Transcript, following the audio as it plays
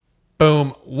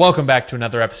Boom. Welcome back to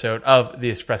another episode of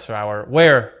the Espresso Hour,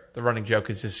 where the running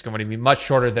joke is this is going to be much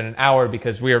shorter than an hour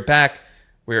because we are back.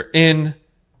 We're in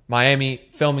Miami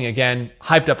filming again,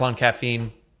 hyped up on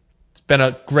caffeine. It's been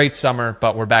a great summer,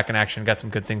 but we're back in action. Got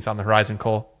some good things on the horizon.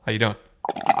 Cole, how you doing?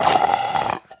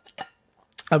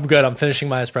 I'm good. I'm finishing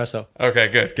my espresso.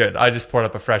 Okay, good. I just poured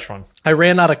up a fresh one. I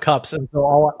ran out of cups, and so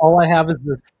all I have is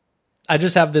this. I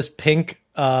just have this pink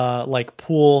like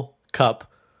pool cup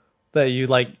that you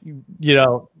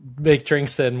make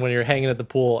drinks in when you're hanging at the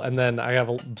pool, and then I have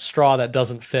a straw that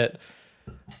doesn't fit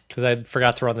because I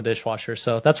forgot to run the dishwasher.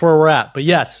 So that's where we're at. But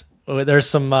yes, there's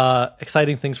some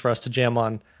exciting things for us to jam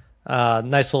on.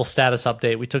 Nice little status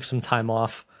update. We took some time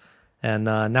off, and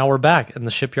now we're back, and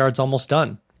the shipyard's almost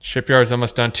done. Shipyard's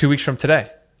almost done. 2 weeks from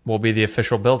today will be the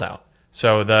official build out.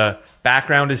 So the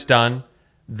background is done.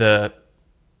 The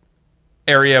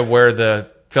area where the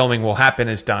filming will happen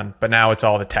is done, but now it's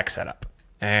all the tech setup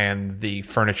and the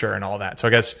furniture and all that. So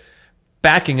I guess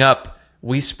backing up,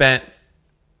 we signed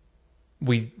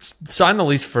the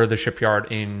lease for the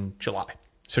shipyard in July.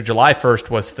 So July 1st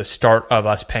was the start of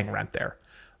us paying rent there.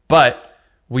 But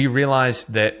we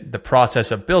realized that the process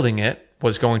of building it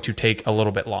was going to take a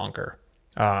little bit longer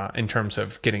in terms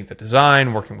of getting the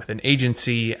design, working with an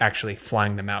agency, actually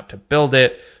flying them out to build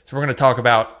it. So we're going to talk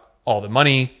about all the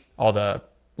money, all the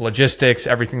logistics,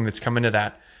 everything that's come into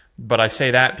that. But I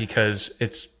say that because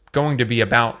it's going to be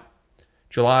about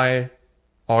July,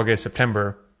 August,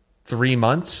 September, 3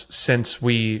 months since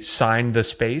we signed the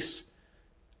space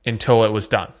until it was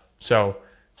done. So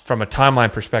from a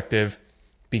timeline perspective,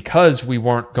 because we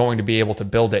weren't going to be able to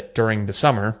build it during the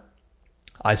summer,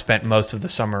 I spent most of the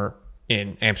summer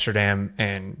in Amsterdam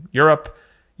and Europe.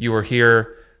 You were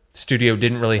here. Studio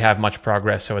didn't really have much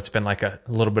progress, so it's been like a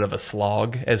little bit of a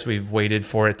slog as we've waited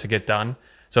for it to get done.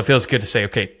 So it feels good to say,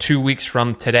 okay, 2 weeks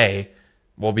from today,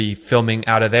 we'll be filming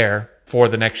out of there for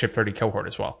the next Ship 30 cohort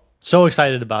as well. So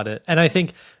excited about it. And I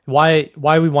think why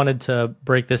we wanted to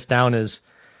break this down is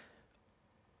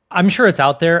I'm sure it's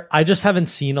out there. I just haven't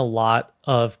seen a lot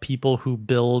of people who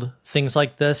build things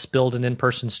like this, build an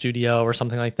in-person studio or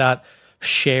something like that,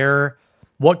 share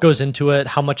what goes into it,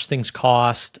 how much things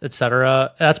cost,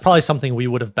 etc. That's probably something we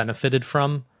would have benefited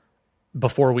from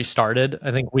before we started. I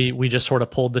think we just sort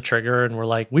of pulled the trigger and we're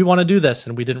like, we want to do this.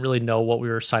 And we didn't really know what we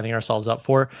were signing ourselves up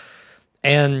for.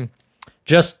 And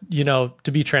just,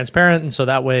 to be transparent. And so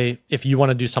that way, if you want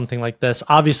to do something like this,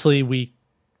 obviously we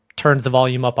turned the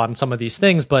volume up on some of these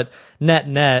things, but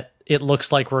net, it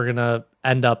looks like we're going to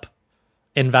end up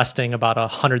investing about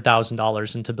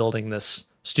 $100,000 into building this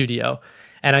studio.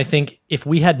 And I think if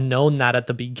we had known that at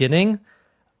the beginning,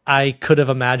 I could have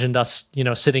imagined us,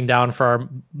 sitting down for our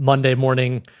Monday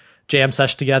morning jam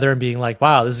session together and being like,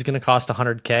 wow, this is going to cost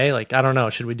 $100K. Like, I don't know,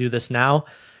 should we do this now?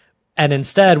 And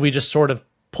instead we just sort of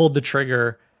pulled the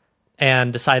trigger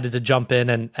and decided to jump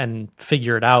in and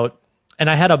figure it out. And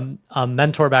I had a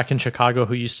mentor back in Chicago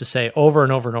who used to say over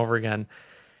and over and over again,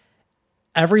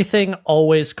 everything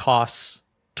always costs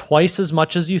twice as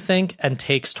much as you think and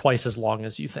takes twice as long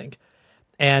as you think.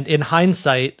 And in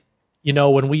hindsight,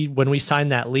 when we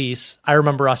signed that lease, I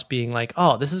remember us being like,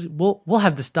 "Oh, we'll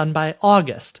have this done by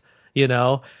August,"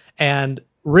 and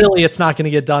really, it's not going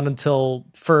to get done until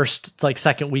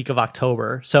second week of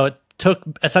October. So it took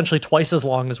essentially twice as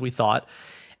long as we thought.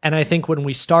 And I think when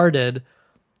we started,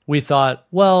 we thought,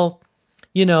 well,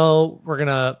 we're going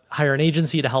to hire an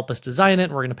agency to help us design it,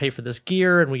 and we're going to pay for this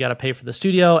gear, and we got to pay for the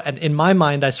studio. And in my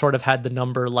mind, I sort of had the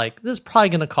number like, this is probably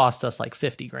going to cost us like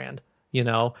 $50,000.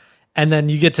 And then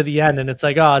you get to the end and it's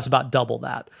like, oh, it's about double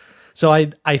that. So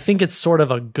I think it's sort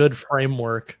of a good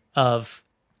framework of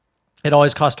it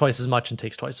always costs twice as much and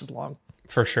takes twice as long.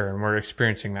 For sure. And we're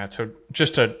experiencing that. So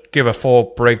just to give a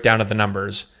full breakdown of the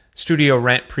numbers, studio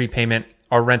rent prepayment,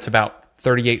 our rent's about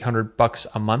 $3,800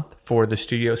 a month for the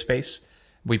studio space.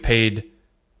 We paid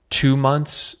 2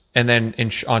 months, and then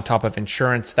on top of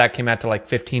insurance, that came out to like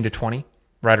 15 to 20,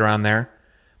 right around there.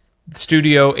 The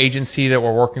studio agency that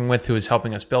we're working with who is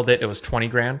helping us build it, it was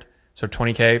 $20,000. So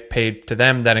 $20K paid to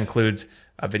them. That includes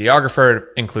a videographer. It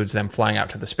includes them flying out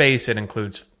to the space. It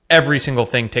includes every single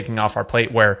thing taking off our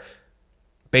plate, where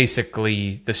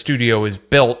basically the studio is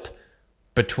built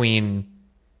between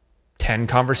 10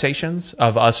 conversations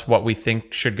of us, what we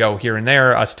think should go here and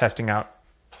there, us testing out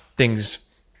things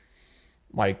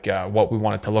like what we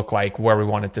want it to look like, where we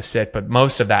want it to sit. But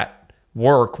most of that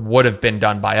work would have been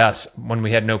done by us when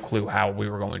we had no clue how we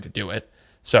were going to do it.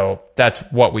 So that's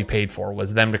what we paid for,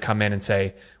 was them to come in and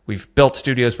say, we've built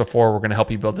studios before, we're going to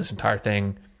help you build this entire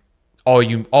thing.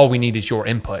 All we need is your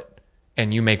input,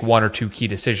 and you make one or two key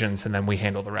decisions, and then we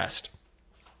handle the rest.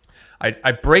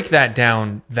 I break that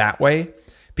down that way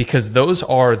because those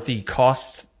are the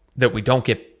costs that we don't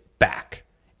get back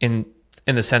in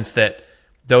the sense that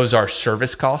those are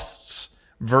service costs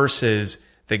versus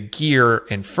the gear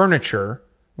and furniture,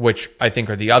 which I think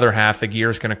are the other half. The gear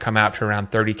is going to come out to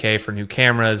around $30K for new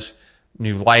cameras,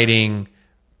 new lighting,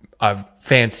 a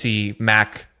fancy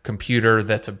Mac computer.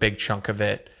 That's a big chunk of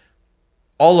it.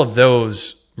 All of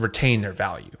those retain their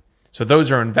value. So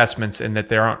those are investments in that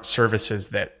there aren't services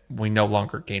that we no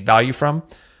longer gain value from.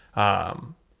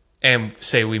 And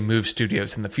say we move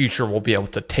studios in the future, we'll be able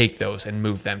to take those and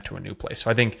move them to a new place. So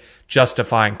I think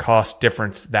justifying cost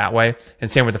difference that way,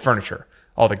 and same with the furniture,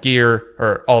 all the gear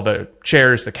or all the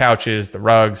chairs, the couches, the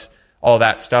rugs, all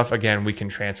that stuff, again, we can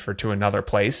transfer to another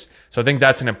place. So I think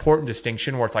that's an important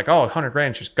distinction where it's like, oh, 100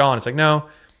 grand is just gone. It's like, no,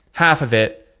 half of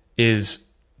it is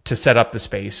to set up the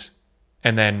space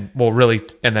and then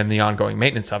the ongoing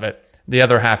maintenance of it. The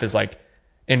other half is like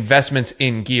investments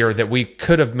in gear that we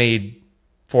could have made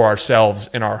for ourselves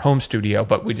in our home studio,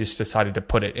 but we just decided to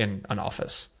put it in an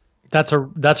office. That's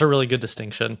a really good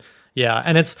distinction. Yeah.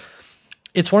 And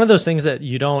it's one of those things that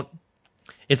you don't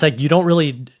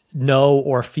really know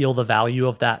or feel the value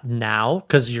of that now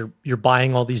because you're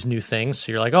buying all these new things.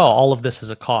 So you're like, oh, all of this is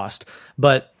a cost.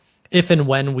 But if and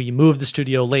when we move the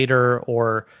studio later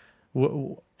or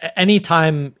any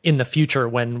time in the future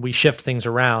when we shift things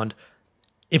around,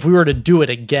 if we were to do it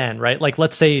again, right? Like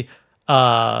let's say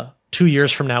 2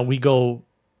 years from now, we go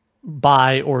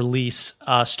buy or lease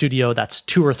a studio that's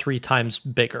 2 or 3 times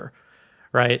bigger,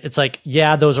 right? It's like,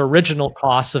 yeah, those original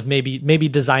costs of maybe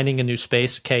designing a new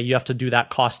space. Okay, you have to do that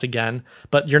cost again,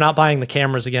 but you're not buying the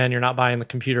cameras again. You're not buying the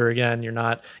computer again. You're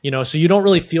not, so you don't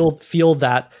really feel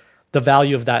that the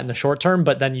value of that in the short term,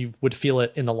 but then you would feel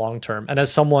it in the long term. And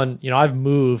as someone, I've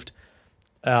moved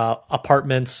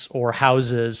apartments or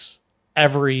houses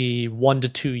every 1 to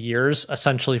 2 years,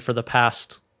 essentially for the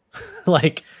past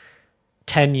like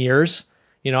 10 years.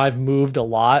 I've moved a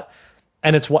lot,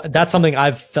 and that's something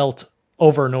I've felt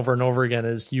over and over and over again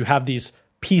is you have these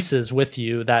pieces with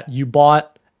you that you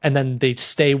bought and then they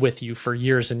stay with you for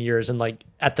years and years. And like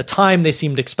at the time they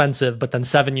seemed expensive, but then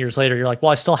 7 years later, you're like,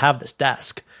 well, I still have this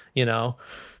desk,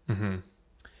 Mm-hmm.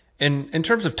 And in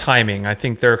terms of timing, I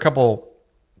think there are a couple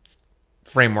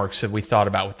frameworks that we thought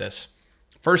about with this.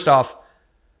 First off,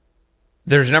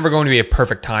 there's never going to be a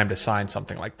perfect time to sign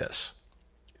something like this.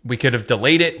 We could have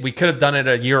delayed it. We could have done it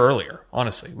a year earlier.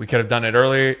 Honestly, we could have done it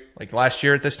earlier, like last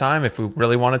year at this time, if we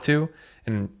really wanted to.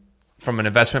 And from an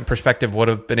investment perspective, would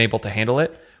have been able to handle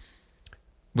it.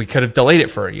 We could have delayed it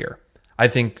for a year. I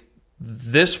think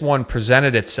this one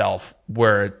presented itself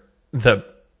where the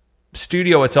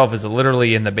studio itself is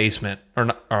literally in the basement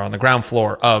or on the ground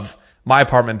floor of my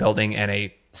apartment building and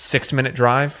a 6-minute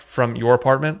drive from your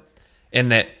apartment,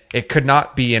 and that it could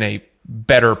not be in a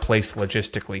better place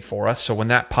logistically for us. So when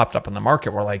that popped up on the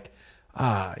market, we're like,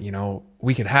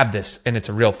 we could have this and it's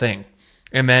a real thing.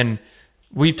 And then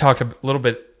we've talked a little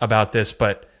bit about this,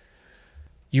 but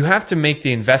you have to make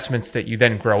the investments that you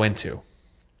then grow into.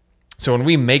 So when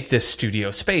we make this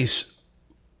studio space,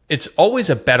 it's always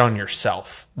a bet on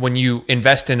yourself when you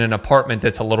invest in an apartment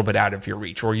that's a little bit out of your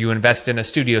reach, or you invest in a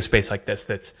studio space like this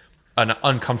that's an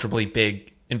uncomfortably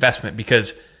big investment,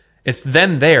 because it's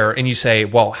then there and you say,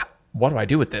 well, what do I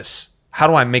do with this? How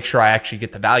do I make sure I actually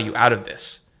get the value out of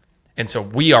this? And so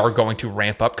we are going to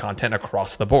ramp up content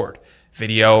across the board.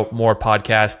 Video, more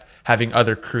podcast, having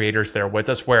other creators there with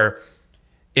us, where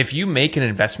if you make an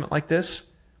investment like this,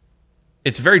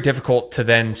 it's very difficult to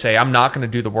then say, I'm not going to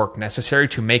do the work necessary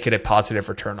to make it a positive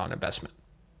return on investment.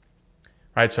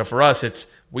 Right? So for us,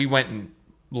 we went and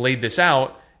laid this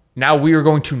out. Now we are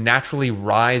going to naturally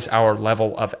rise our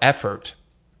level of effort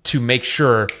to make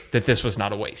sure that this was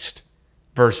not a waste.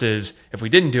 Versus if we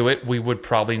didn't do it, we would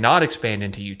probably not expand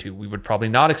into YouTube. We would probably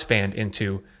not expand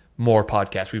into more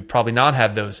podcasts. We would probably not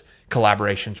have those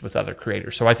collaborations with other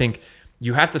creators. So I think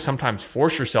you have to sometimes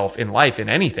force yourself in life, in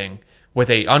anything, with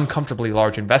a uncomfortably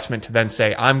large investment to then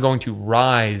say, I'm going to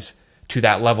rise to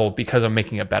that level because I'm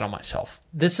making a bet on myself.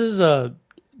 This is a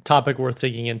topic worth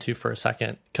digging into for a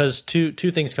second, because two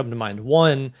things come to mind.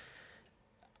 One,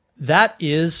 that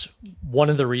is one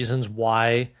of the reasons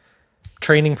why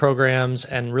training programs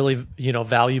and really,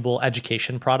 valuable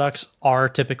education products are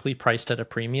typically priced at a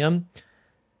premium,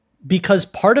 because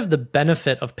part of the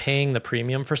benefit of paying the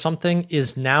premium for something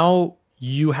is now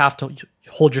you have to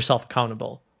hold yourself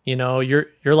accountable. You're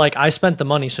like, I spent the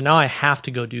money, so now I have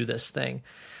to go do this thing.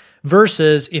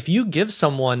 Versus if you give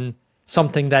someone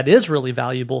something that is really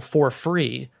valuable for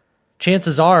free,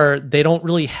 chances are they don't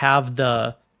really have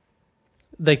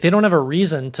like they don't have a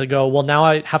reason to go, well, now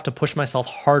I have to push myself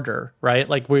harder, right?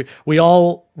 Like we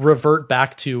all revert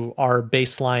back to our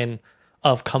baseline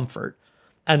of comfort.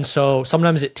 And so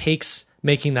sometimes it takes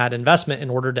making that investment in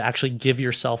order to actually give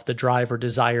yourself the drive or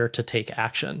desire to take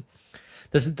action.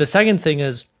 The second thing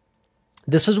is,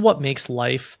 this is what makes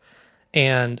life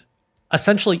and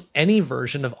essentially any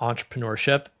version of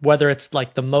entrepreneurship, whether it's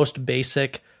like the most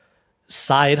basic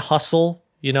side hustle,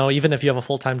 you know, even if you have a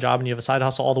full-time job and you have a side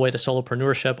hustle, all the way to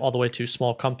solopreneurship, all the way to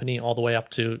small company, all the way up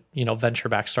to, you know,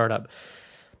 venture-backed startup.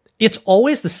 It's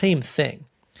always the same thing.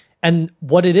 And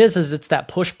what it is it's that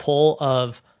push-pull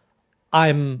of,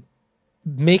 I'm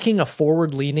making a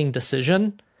forward-leaning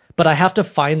decision, but I have to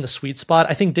find the sweet spot.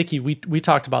 I think, Dickie, we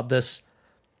talked about this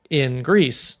in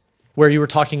Greece, where you were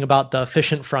talking about the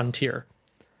efficient frontier,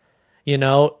 you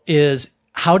know, is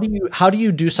how do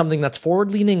you do something that's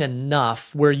forward-leaning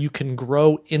enough where you can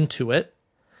grow into it,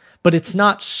 but it's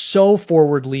not so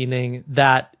forward-leaning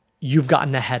that you've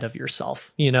gotten ahead of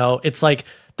yourself. You know, it's like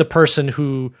the person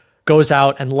who goes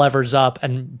out and levers up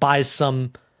and buys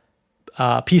some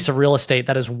piece of real estate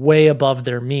that is way above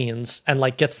their means and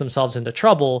like gets themselves into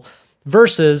trouble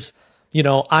versus, you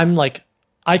know, I'm like,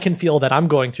 I can feel that I'm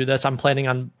going through this. I'm planning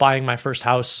on buying my first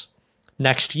house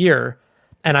next year.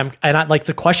 And I like,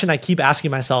 the question I keep asking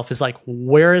myself is like,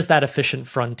 where is that efficient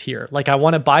frontier? Like, I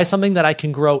want to buy something that I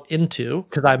can grow into,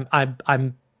 because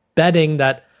I'm betting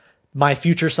that my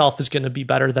future self is going to be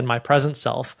better than my present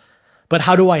self. But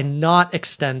how do I not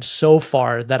extend so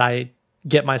far that I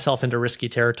get myself into risky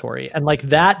territory? And like,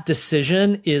 that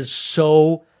decision is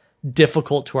so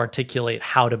difficult to articulate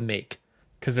how to make.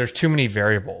 Because there's too many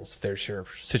variables. There's your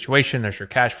situation, there's your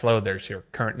cash flow, there's your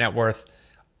current net worth.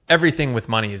 Everything with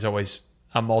money is always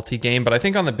a multi-game. But I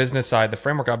think on the business side, the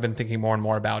framework I've been thinking more and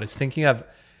more about is thinking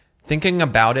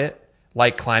about it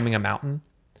like climbing a mountain,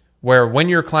 where when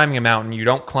you're climbing a mountain, you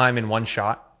don't climb in one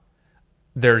shot.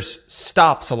 There's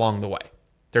stops along the way.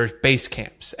 There's base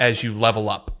camps as you level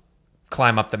up,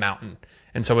 climb up the mountain.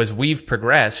 And so as we've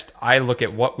progressed, I look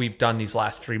at what we've done these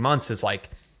last 3 months as like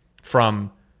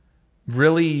from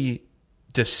really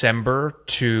December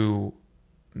to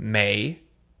May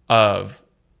of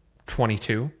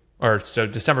 22, or so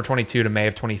December 22 to May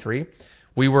of 23,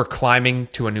 we were climbing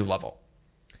to a new level.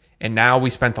 And now we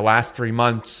spent the last 3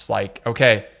 months like,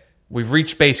 okay, we've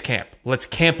reached base camp. Let's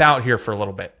camp out here for a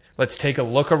little bit. Let's take a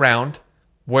look around.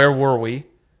 Where were we?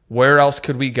 Where else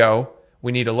could we go?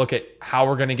 We need to look at how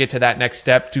we're going to get to that next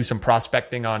step, do some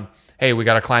prospecting on, hey, we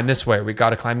got to climb this way. We got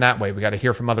to climb that way. We got to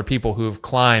hear from other people who have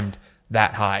climbed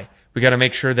that high. We got to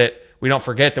make sure that we don't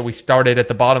forget that we started at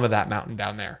the bottom of that mountain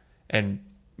down there and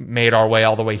made our way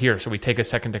all the way here. So we take a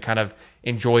second to kind of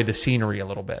enjoy the scenery a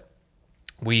little bit.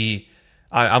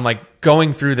 I'm like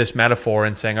going through this metaphor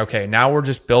and saying, okay, now we're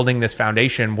just building this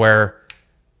foundation where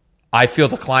I feel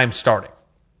the climb starting.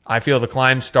 I feel the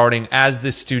climb starting as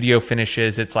this studio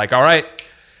finishes. It's like, all right,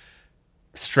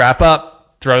 strap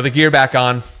up, throw the gear back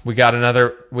on. We got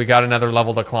another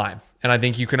level to climb. And I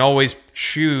think you can always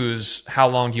choose how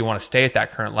long do you want to stay at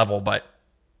that current level. But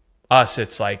us,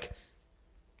 it's like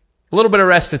a little bit of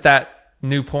rest at that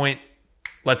new point.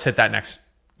 Let's hit that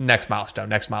next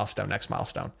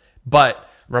milestone. But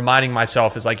reminding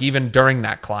myself is like, even during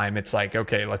that climb, it's like,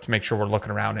 okay, let's make sure we're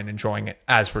looking around and enjoying it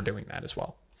as we're doing that as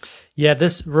well. Yeah,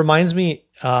 this reminds me,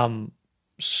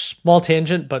 small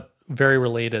tangent, but very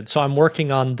related. So I'm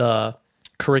working on the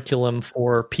curriculum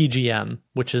for PGM,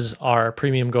 which is our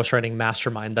premium ghostwriting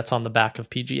mastermind that's on the back of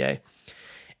PGA.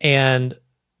 And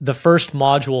the first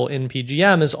module in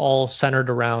PGM is all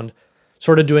centered around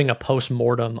sort of doing a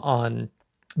post-mortem on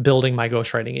building my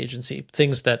ghostwriting agency,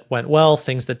 things that went well,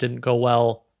 things that didn't go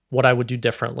well, what I would do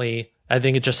differently. I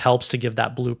think it just helps to give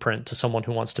that blueprint to someone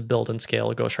who wants to build and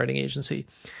scale a ghostwriting agency.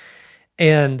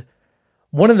 And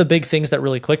one of the big things that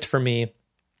really clicked for me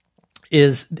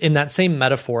is in that same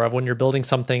metaphor of when you're building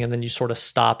something and then you sort of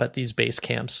stop at these base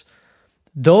camps.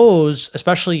 Those,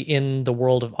 especially in the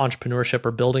world of entrepreneurship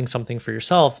or building something for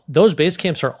yourself, those base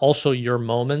camps are also your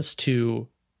moments to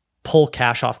pull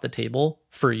cash off the table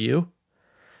for you.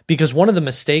 Because one of the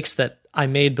mistakes that I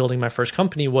made building my first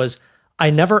company was I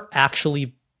never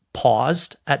actually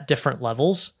paused at different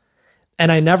levels.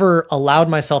 And I never allowed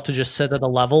myself to just sit at a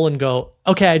level and go,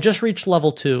 okay, I just reached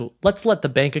level 2. Let's let the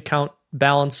bank account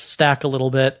balance stack a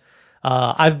little bit.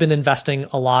 I've been investing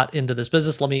a lot into this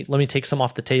business. Let me take some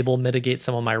off the table, mitigate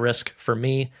some of my risk for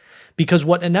me. Because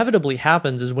what inevitably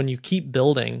happens is when you keep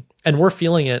building, and we're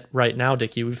feeling it right now,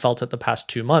 Dickie, we felt it the past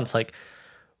 2 months, like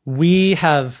we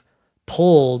have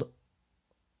pulled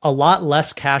a lot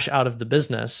less cash out of the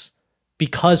business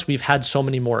because we've had so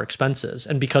many more expenses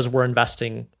and because we're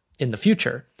investing in the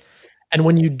future. And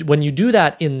when you do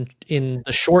that in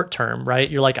the short term, right?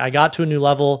 You're like, I got to a new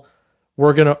level,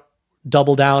 we're going to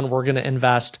double down, we're going to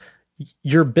invest.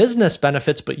 Your business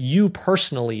benefits, but you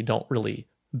personally don't really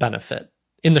benefit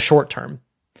in the short term.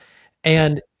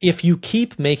 And if you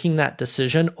keep making that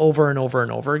decision over and over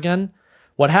and over again,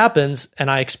 what happens, and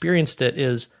I experienced it,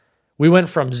 is we went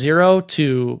from zero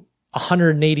to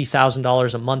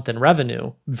 $180,000 a month in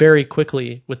revenue very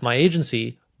quickly with my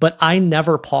agency, but I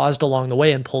never paused along the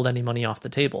way and pulled any money off the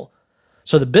table.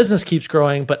 So the business keeps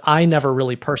growing, but I never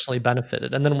really personally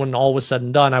benefited. And then when all was said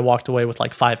and done, I walked away with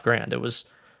like $5,000. It was,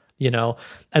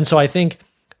 and so I think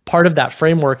part of that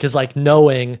framework is like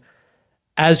knowing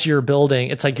as you're building,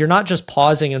 it's like you're not just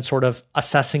pausing and sort of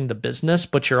assessing the business,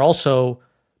 but you're also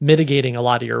mitigating a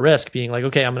lot of your risk, being like,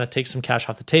 okay, I'm going to take some cash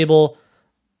off the table,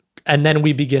 and then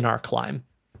we begin our climb.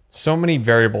 So many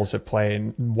variables at play,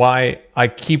 and why I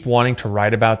keep wanting to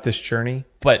write about this journey,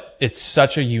 but it's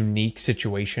such a unique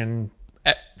situation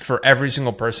for every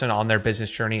single person on their business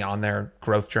journey, on their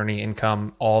growth journey,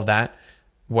 income, all of that,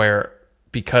 where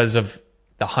because of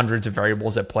the hundreds of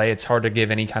variables at play, it's hard to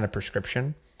give any kind of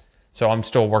prescription. So I'm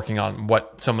still working on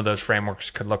what some of those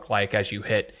frameworks could look like as you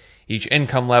hit each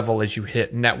income level, as you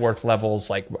hit net worth levels,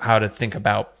 like how to think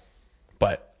about.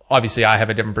 But obviously I have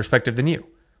a different perspective than you,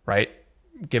 right?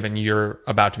 Given you're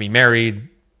about to be married,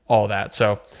 all that.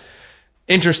 So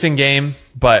interesting game,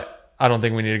 but I don't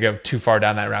think we need to go too far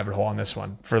down that rabbit hole on this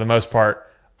one. For the most part,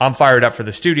 I'm fired up for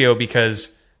the studio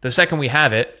because the second we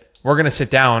have it, we're going to sit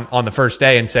down on the first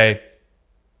day and say,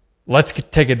 let's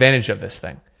take advantage of this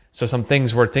thing. So some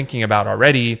things we're thinking about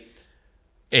already,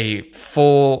 a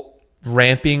full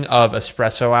ramping of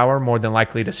espresso hour, more than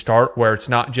likely to start, where it's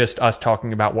not just us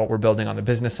talking about what we're building on the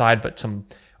business side, but some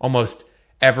almost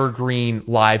evergreen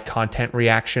live content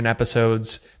reaction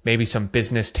episodes, maybe some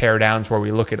business teardowns where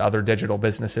we look at other digital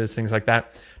businesses, things like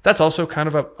that. That's also kind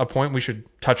of a point we should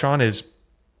touch on, is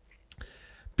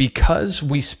because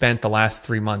we spent the last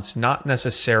 3 months not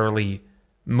necessarily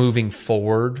moving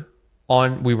forward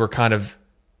on, we were kind of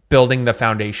building the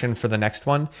foundation for the next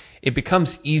one, it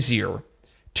becomes easier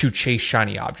to chase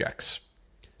shiny objects.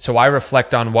 So I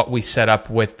reflect on what we set up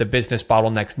with the Business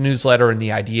Bottlenecks newsletter and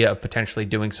the idea of potentially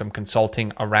doing some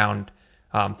consulting around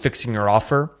fixing your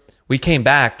offer. We came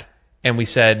back and we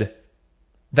said,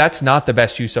 that's not the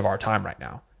best use of our time right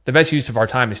now. The best use of our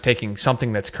time is taking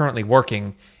something that's currently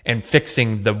working and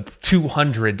fixing the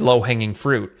 200 low-hanging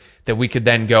fruit that we could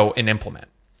then go and implement.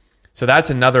 So that's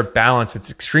another balance. It's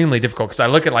extremely difficult because I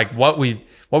look at like what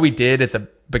we did at the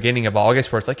beginning of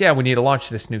August, where it's like, yeah, we need to launch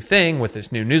this new thing with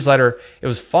this new newsletter. It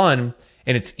was fun,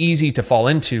 and it's easy to fall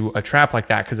into a trap like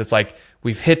that because it's like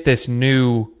we've hit this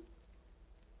new,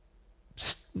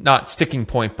 not sticking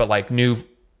point, but like new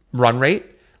run rate.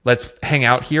 Let's hang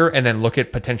out here and then look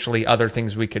at potentially other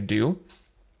things we could do.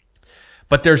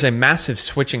 But there's a massive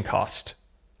switching cost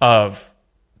of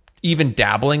even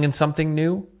dabbling in something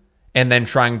new and then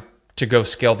trying to go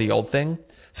scale the old thing.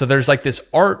 So there's like this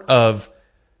art of,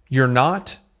 you're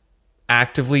not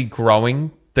actively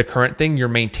growing the current thing, you're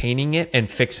maintaining it and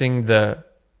fixing the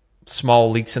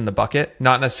small leaks in the bucket,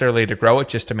 not necessarily to grow it,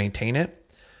 just to maintain it.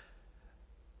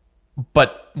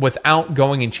 But without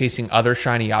going and chasing other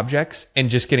shiny objects and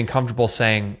just getting comfortable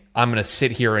saying, I'm going to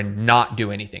sit here and not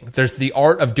do anything. There's the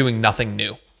art of doing nothing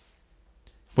new,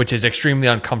 which is extremely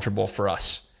uncomfortable for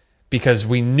us because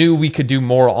we knew we could do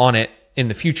more on it in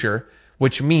the future,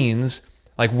 which means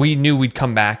like we knew we'd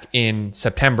come back in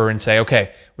September and say,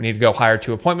 okay, we need to go hire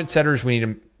 2 appointment setters.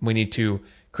 We need to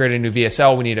create a new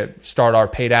VSL. We need to start our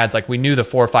paid ads. Like we knew the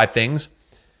 4 or 5 things,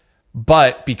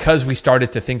 but because we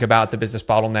started to think about the business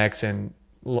bottlenecks and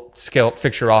scale,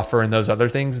 fix your offer and those other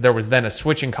things, there was then a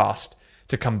switching cost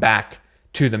to come back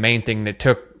to the main thing that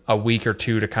took a week or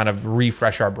 2 to kind of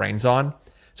refresh our brains on.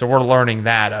 So we're learning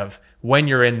that of when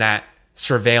you're in that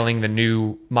surveilling the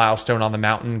new milestone on the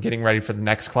mountain, getting ready for the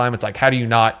next climb. It's like, how do you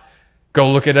not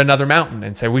go look at another mountain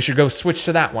and say, we should go switch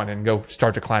to that one and go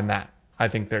start to climb that? I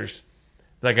think there's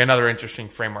like another interesting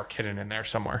framework hidden in there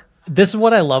somewhere. This is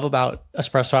what I love about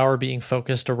Espresso Hour being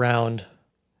focused around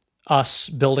us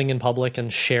building in public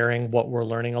and sharing what we're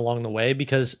learning along the way,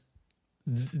 because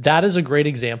that is a great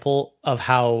example of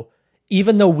how,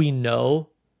 even though we know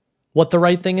what the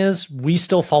right thing is, we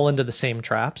still fall into the same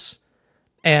traps.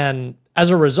 And as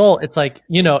a result, it's like,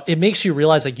 it makes you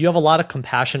realize like you have a lot of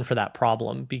compassion for that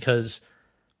problem because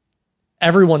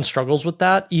everyone struggles with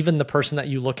that. Even the person that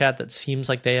you look at that seems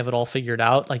like they have it all figured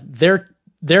out, like they're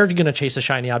going to chase a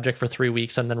shiny object for 3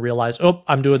 weeks and then realize, oh,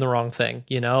 I'm doing the wrong thing.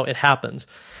 It happens.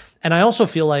 And I also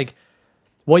feel like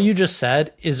what you just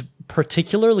said is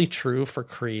particularly true for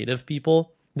creative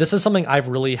people, this is something I've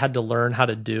really had to learn how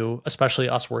to do, especially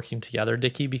us working together,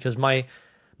 Dickie, because my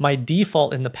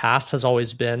default in the past has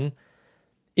always been,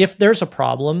 if there's a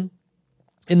problem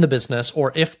in the business,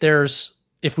 or if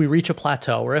we reach a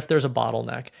plateau, or if there's a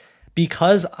bottleneck,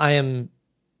 because I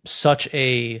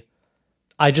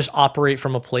just operate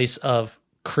from a place of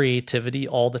creativity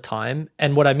all the time.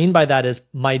 And what I mean by that is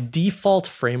my default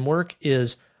framework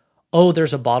is, oh,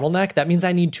 there's a bottleneck. That means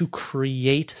I need to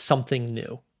create something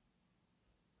new.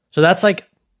 So that's like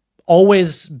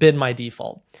always been my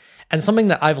default. And something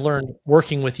that I've learned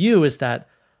working with you is that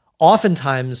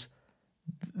oftentimes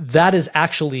that is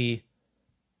actually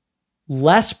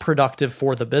less productive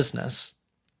for the business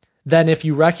than if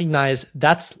you recognize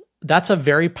that's a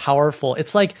very powerful,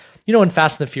 it's like, in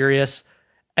Fast and the Furious,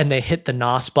 and they hit the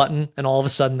NOS button and all of a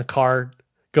sudden the car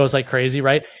goes like crazy,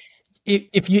 right?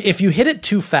 If you hit it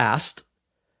too fast,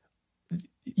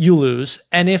 you lose.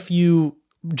 And if you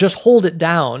just hold it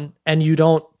down and you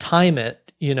don't time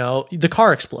it, the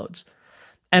car explodes.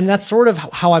 And that's sort of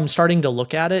how I'm starting to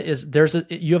look at it, is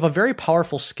you have a very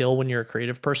powerful skill when you're a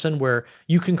creative person where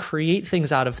you can create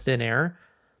things out of thin air.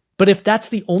 But if that's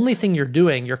the only thing you're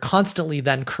doing, you're constantly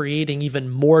then creating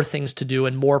even more things to do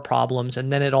and more problems,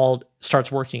 and then it all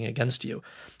starts working against you.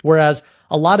 Whereas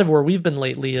a lot of where we've been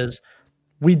lately is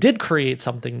we did create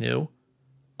something new.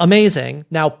 Amazing.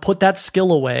 Now put that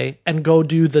skill away and go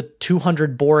do the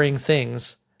 200 boring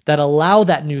things that allow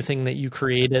that new thing that you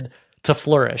created to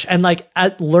flourish. And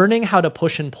learning how to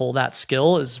push and pull that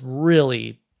skill is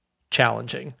really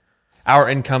challenging. Our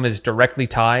income is directly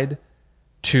tied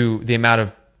to the amount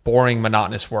of boring,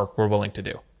 monotonous work we're willing to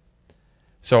do.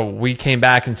 So we came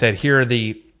back and said, here are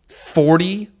the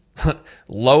 40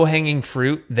 low-hanging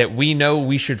fruit that we know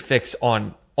we should fix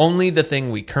on only the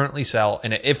thing we currently sell.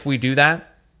 And if we do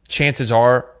that, chances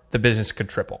are the business could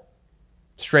triple.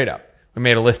 Straight up. We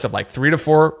made a list of 3 to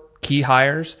 4 key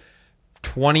hires,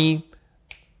 20.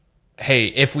 Hey,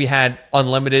 if we had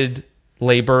unlimited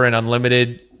labor and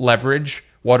unlimited leverage,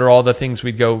 what are all the things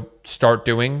we'd go start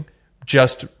doing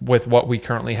just with what we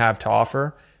currently have to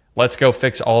offer? Let's go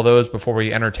fix all those before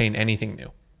we entertain anything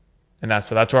new. And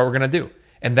that's what we're going to do.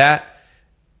 And that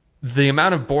the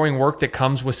amount of boring work that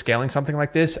comes with scaling something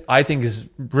like this, I think, is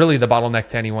really the bottleneck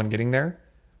to anyone getting there.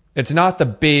 It's not the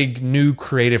big new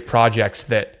creative projects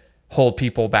that hold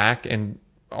people back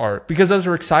because those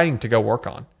are exciting to go work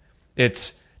on.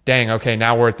 It's, dang, okay,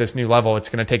 now we're at this new level. It's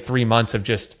going to take 3 months of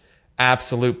just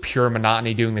absolute pure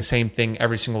monotony, doing the same thing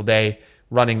every single day,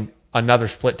 running another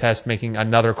split test, making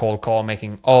another cold call,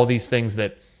 making all these things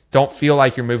that don't feel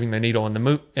like you're moving the needle in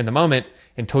the moment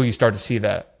until you start to see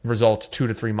the results 2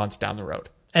 to 3 months down the road.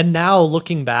 And now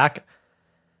looking back,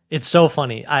 it's so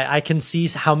funny. I can see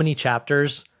how many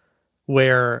chapters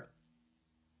where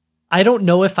I don't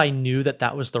know if I knew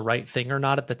that was the right thing or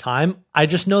not at the time. I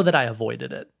just know that I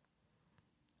avoided it.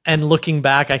 And looking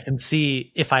back, I can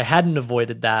see if I hadn't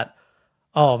avoided that,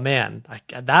 oh man,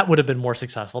 that would have been more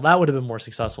successful. That would have been more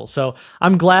successful. So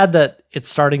I'm glad that it's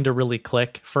starting to really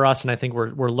click for us. And I think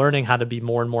we're learning how to be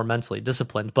more and more mentally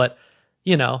disciplined. But,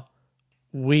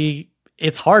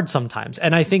 it's hard sometimes.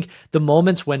 And I think the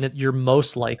moments when you're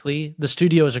most likely, the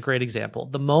studio is a great example.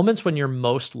 The moments when you're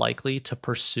most likely to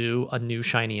pursue a new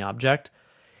shiny object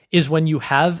is when you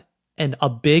have a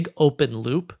big open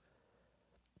loop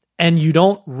and you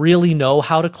don't really know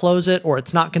how to close it, or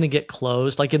it's not going to get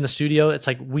closed. Like in the studio, it's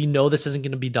like, we know this isn't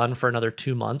going to be done for another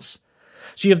 2 months.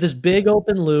 So you have this big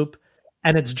open loop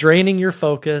and it's draining your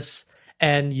focus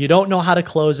and you don't know how to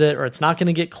close it, or it's not going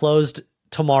to get closed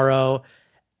tomorrow.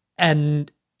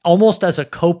 And almost as a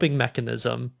coping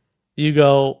mechanism, you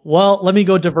go, well, let me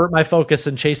go divert my focus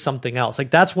and chase something else.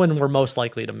 That's when we're most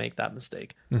likely to make that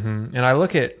mistake. Mm-hmm. And I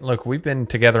look, we've been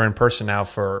together in person now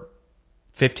for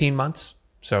 15 months.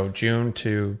 So June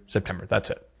to September,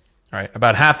 that's it. All right.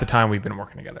 About half the time we've been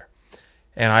working together.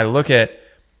 And I look at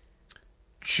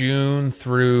June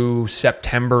through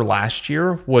September last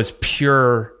year was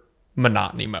pure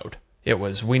monotony mode. It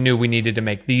was, we knew we needed to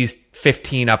make these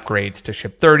 15 upgrades to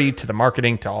ship 30, to the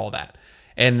marketing, to all that.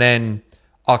 And then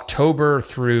October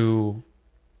through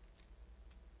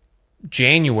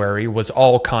January was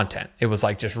all content. It was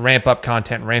just ramp up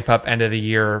content, ramp up end of the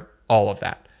year, all of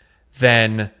that.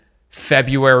 Then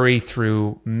February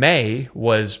through May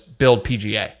was build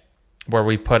PGA, where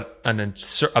we put an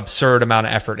absurd amount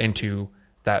of effort into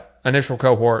that initial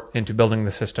cohort, into building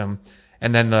the system.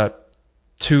 And then the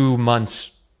 2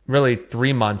 months, really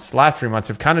 3 months, last 3 months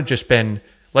have kind of just been,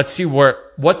 let's see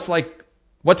what's going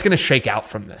to shake out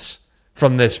from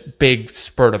this big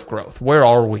spurt of growth. Where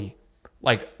are we?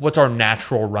 What's our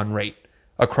natural run rate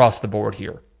across the board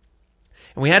here?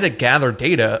 And we had to gather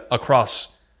data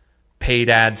across paid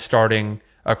ads starting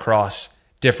across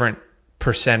different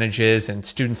percentages and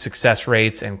student success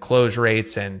rates and close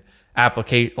rates and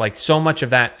applicate, like so much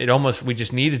of that, we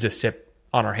just needed to sit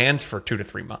on our hands for 2 to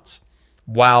 3 months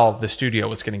while the studio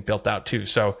was getting built out too.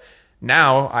 So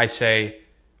now I say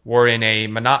we're in a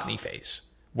monotony phase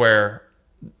where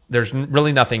there's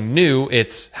really nothing new.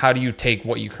 It's how do you take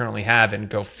what you currently have and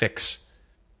go fix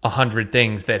 100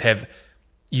 things that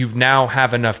you've now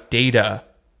have enough data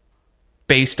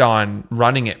based on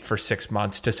running it for 6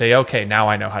 months to say, okay, now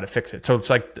I know how to fix it. So it's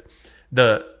like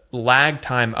the lag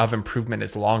time of improvement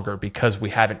is longer because we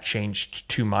haven't changed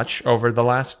too much over the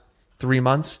last 3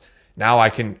 months. Now I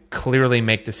can clearly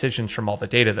make decisions from all the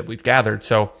data that we've gathered.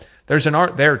 So there's an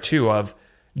art there too of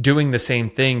doing the same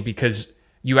thing because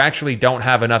you actually don't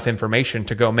have enough information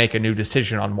to go make a new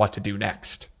decision on what to do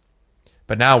next.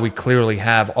 But now we clearly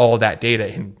have all that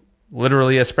data in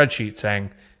literally a spreadsheet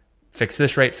saying, fix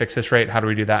this rate, how do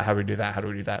we do that, how do we do that, how do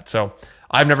we do that? So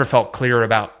I've never felt clear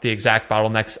about the exact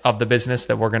bottlenecks of the business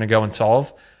that we're going to go and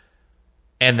solve.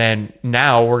 And then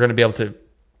now we're going to be able to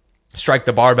strike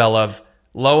the barbell of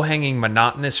low-hanging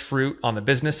monotonous fruit on the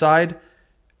business side,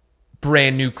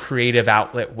 brand new creative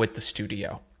outlet with the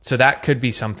studio. So that could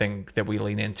be something that we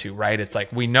lean into, right? It's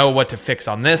like, we know what to fix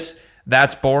on this.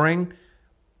 That's boring.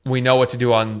 We know what to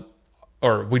do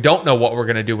or we don't know what we're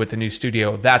going to do with the new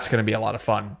studio. That's going to be a lot of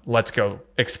fun. Let's go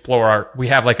explore we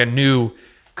have like a new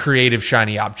creative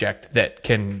shiny object that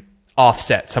can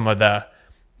offset some of the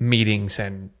meetings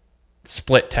and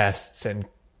split tests and,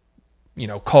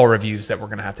 call reviews that we're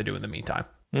going to have to do in the meantime.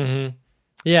 Mm-hmm.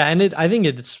 Yeah. And I think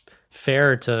it's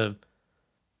fair to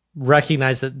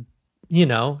recognize that,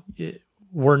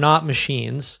 we're not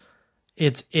machines.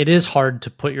 It is hard to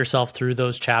put yourself through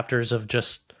those chapters of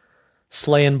just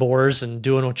slaying boars and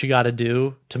doing what you got to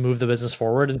do to move the business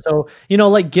forward. And so,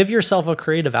 give yourself a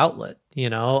creative outlet,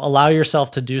 allow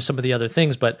yourself to do some of the other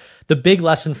things. But the big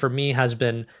lesson for me has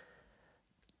been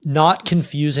not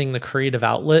confusing the creative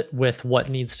outlet with what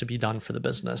needs to be done for the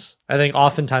business. I think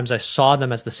oftentimes I saw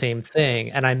them as the same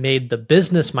thing and I made the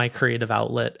business my creative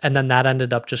outlet. And then that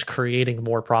ended up just creating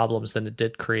more problems than it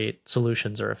did create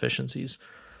solutions or efficiencies.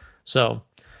 So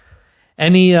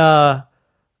maybe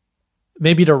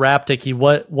to wrap, Dickie,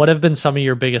 what have been some of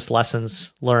your biggest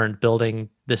lessons learned building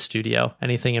this studio?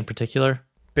 Anything in particular?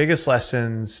 Biggest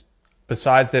lessons,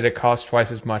 besides that it costs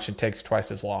twice as much and takes twice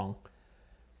as long.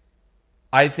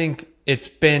 I think it's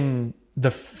been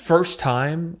the first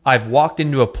time I've walked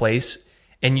into a place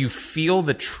and you feel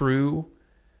the true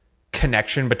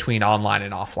connection between online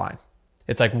and offline.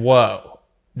 It's like, whoa,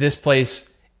 this place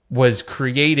was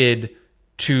created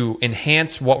to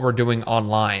enhance what we're doing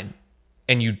online.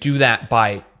 And you do that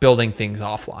by building things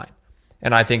offline.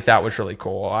 And I think that was really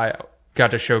cool. I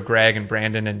got to show Greg and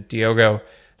Brandon and Diogo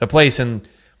the place, and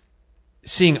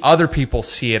seeing other people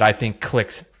see it, I think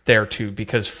clicks there too,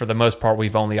 because for the most part,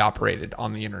 we've only operated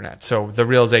on the internet. So the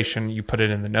realization, you put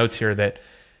it in the notes here, that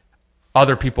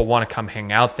other people want to come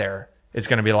hang out there is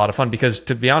going to be a lot of fun, because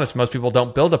to be honest, most people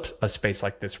don't build up a space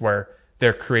like this where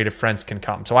their creative friends can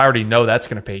come. So I already know that's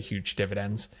going to pay huge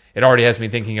dividends. It already has me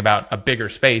thinking about a bigger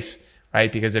space,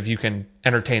 right? Because if you can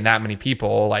entertain that many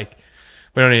people, like,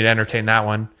 we don't need to entertain that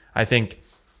one. I think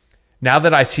now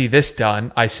that I see this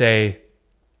done, I say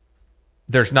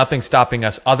there's nothing stopping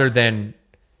us other than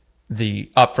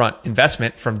the upfront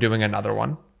investment from doing another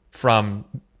one, from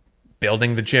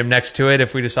building the gym next to it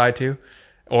if we decide to,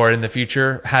 or in the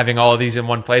future having all of these in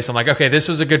one place. I'm like, okay, this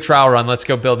was a good trial run. Let's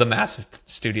go build a massive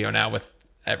studio now with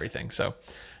everything. So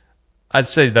I'd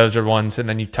say those are ones. And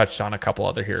then you touched on a couple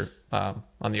other here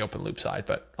on the open loop side,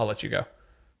 but I'll let you go.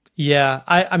 Yeah.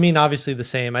 I mean, obviously the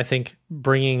same. I think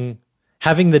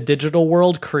having the digital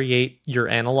world create your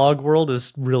analog world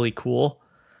is really cool.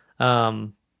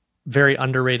 Very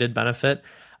underrated benefit.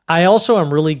 I also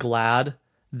am really glad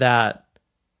that,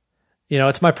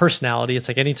 it's my personality. It's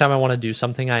like anytime I want to do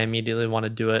something, I immediately want to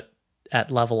do it at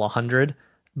level 100.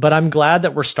 But I'm glad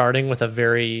that we're starting with a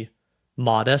very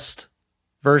modest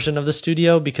version of the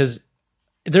studio, because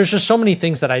there's just so many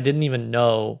things that I didn't even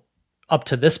know up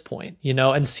to this point,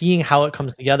 and seeing how it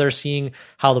comes together, seeing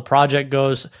how the project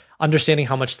goes, understanding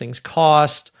how much things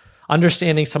cost,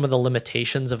 understanding some of the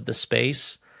limitations of the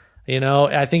space.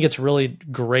 I think it's really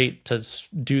great to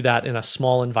do that in a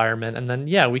small environment. And then,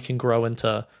 we can grow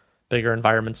into bigger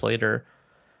environments later.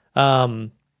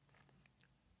 And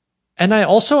I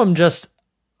also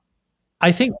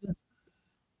I think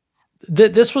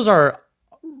this was our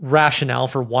rationale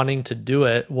for wanting to do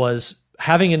it, was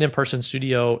having an in-person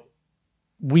studio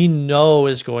we know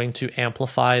is going to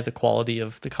amplify the quality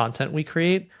of the content we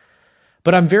create.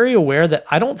 But I'm very aware that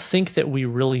I don't think that we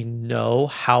really know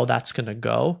how that's going to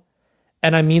go.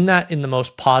 And I mean that in the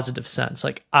most positive sense.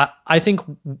 Like, I think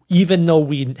even though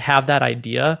we have that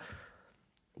idea,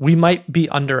 we might be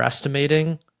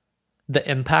underestimating the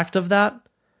impact of that.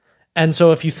 And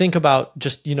so if you think about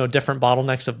just, different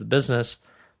bottlenecks of the business,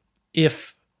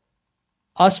 if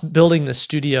us building the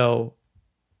studio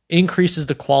increases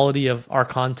the quality of our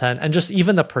content and just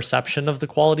even the perception of the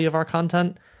quality of our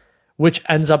content, which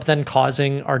ends up then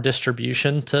causing our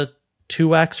distribution to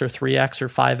 2x or 3x or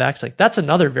 5x, like that's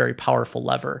another very powerful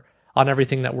lever on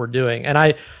everything that we're doing. And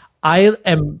I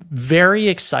am very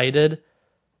excited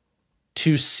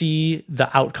to see the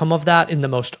outcome of that in the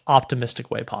most optimistic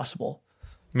way possible.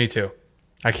 Me too.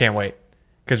 I can't wait,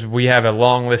 because we have a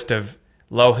long list of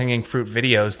low-hanging fruit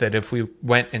videos that if we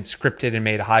went and scripted and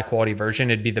made a high-quality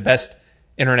version, it'd be the best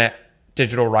internet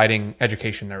digital writing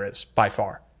education there is by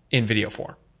far in video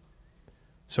form.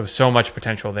 So much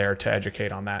potential there to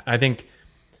educate on that. I think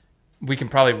we can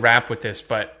probably wrap with this,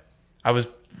 but I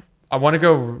want to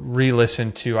go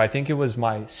re-listen to, I think it was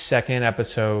my second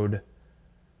episode,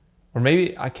 or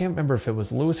maybe, I can't remember if it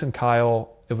was Lewis and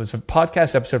Kyle. It was a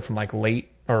podcast episode from like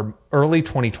late or early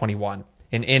 2021.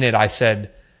 And in it, I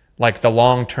said, like, the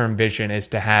long-term vision is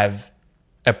to have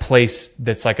a place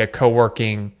that's like a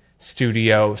co-working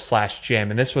studio / gym.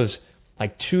 And this was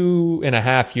like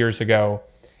 2.5 years ago.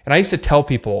 And I used to tell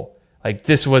people, like,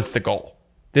 this was the goal.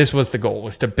 This was the goal,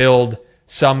 was to build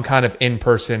some kind of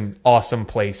in-person awesome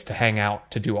place to hang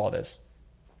out, to do all this.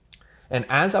 And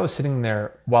as I was sitting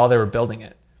there while they were building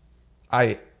it,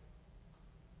 I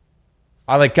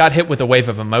like got hit with a wave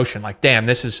of emotion. Like, damn,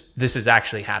 this is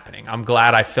actually happening. I'm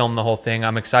glad I filmed the whole thing.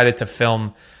 I'm excited to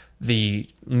film the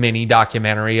mini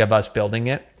documentary of us building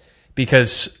it,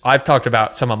 because I've talked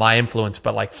about some of my influence,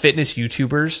 but like fitness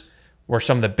YouTubers were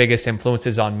some of the biggest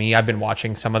influences on me. I've been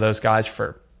watching some of those guys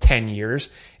for 10 years.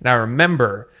 And I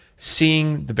remember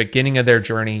seeing the beginning of their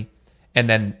journey and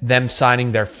then them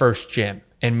signing their first gym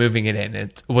and moving it in.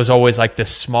 It was always like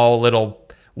this small little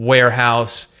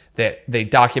warehouse that they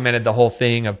documented the whole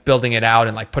thing of building it out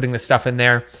and like putting the stuff in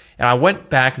there. And I went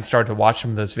back and started to watch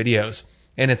some of those videos.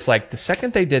 And it's like the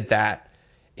second they did that,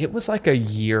 it was like a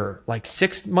year, like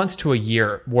 6 months to a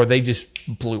year where they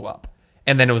just blew up.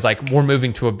 And then it was like, we're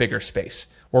moving to a bigger space.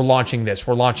 We're launching this,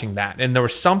 we're launching that. And there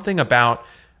was something about,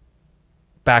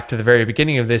 back to the very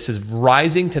beginning of this, is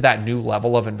rising to that new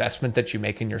level of investment that you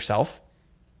make in yourself.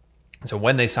 So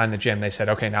when they signed the gym, they said,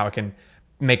 okay, now I can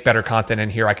make better content in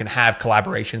here. I can have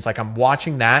collaborations. Like, I'm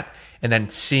watching that and then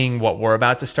seeing what we're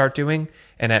about to start doing.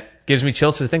 And it gives me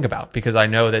chills to think about, because I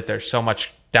know that there's so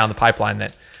much down the pipeline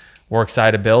that we're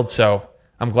excited to build. So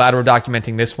I'm glad we're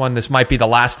documenting this one. This might be the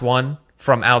last one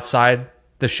from outside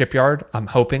the shipyard. I'm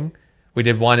hoping. We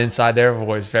did one inside there. It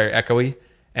was very echoey.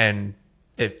 And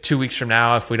if 2 weeks from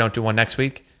now, if we don't do one next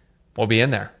week, we'll be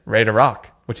in there ready to rock,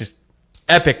 which is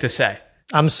epic to say.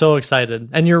 I'm so excited.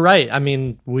 And you're right. I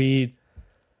mean, we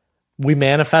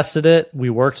manifested it. We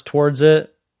worked towards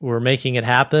it. We're making it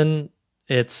happen.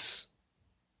 It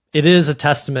is a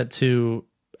testament to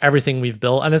everything we've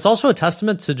built. And it's also a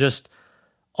testament to just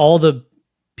all the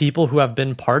people who have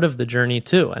been part of the journey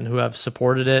too, and who have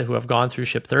supported it, who have gone through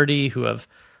Ship 30, who have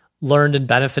learned and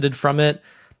benefited from it.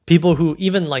 People who,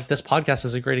 even like this podcast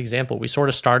is a great example. We sort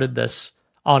of started this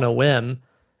on a whim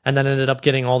and then ended up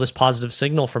getting all this positive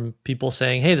signal from people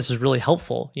saying, hey, this is really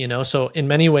helpful. So in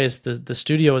many ways, the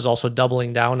studio is also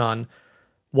doubling down on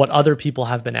what other people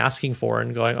have been asking for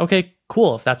and going, okay,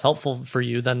 cool. If that's helpful for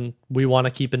you, then we want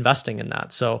to keep investing in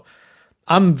that. So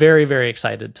I'm very, very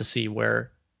excited to see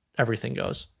where everything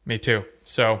goes. Me too.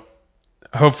 So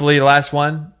hopefully last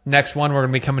one, next one, we're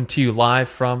going to be coming to you live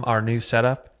from our new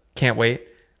setup. Can't wait.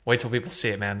 Wait till people see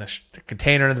it, man. The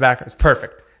container in the background is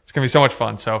perfect. It's going to be so much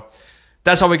fun. So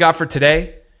that's all we got for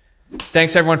today.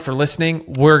 Thanks everyone for listening.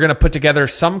 We're going to put together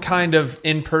some kind of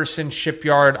in-person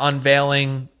shipyard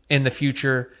unveiling in the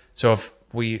future. So if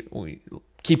we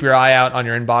keep your eye out on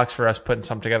your inbox for us putting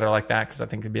something together like that, because I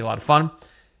think it'd be a lot of fun.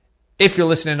 If you're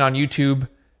listening on YouTube,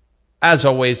 as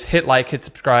always, hit like, hit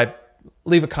subscribe,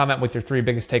 leave a comment with your 3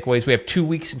 biggest takeaways. We have 2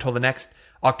 weeks until the next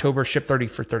October Ship 30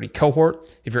 for 30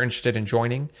 cohort. If you're interested in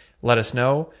joining, let us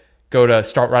know. Go to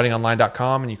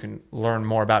startwritingonline.com and you can learn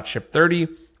more about Ship 30.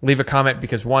 Leave a comment,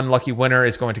 because one lucky winner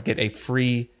is going to get a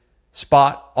free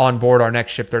spot on board our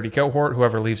next Ship 30 cohort,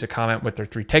 whoever leaves a comment with their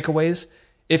 3 takeaways.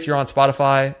 If you're on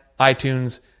Spotify,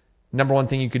 iTunes, number one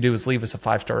thing you could do is leave us a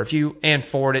 5-star review and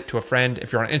forward it to a friend.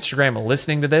 If you're on Instagram and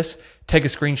listening to this, take a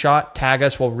screenshot, tag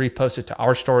us, we'll repost it to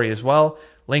our story as well.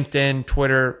 LinkedIn,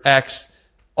 Twitter, X,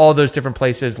 all those different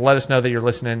places. Let us know that you're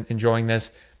listening, enjoying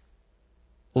this.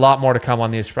 A lot more to come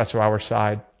on the espresso hour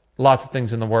side. Lots of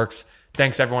things in the works.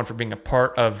 Thanks everyone for being a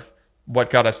part of what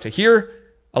got us to here.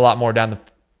 A lot more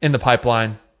in the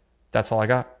pipeline. That's all I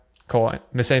got. Cool.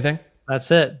 Miss anything? That's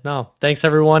it. No, thanks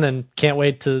everyone, and can't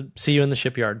wait to see you in the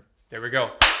shipyard. There we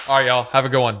go. All right, y'all. Have a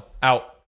good one. Out.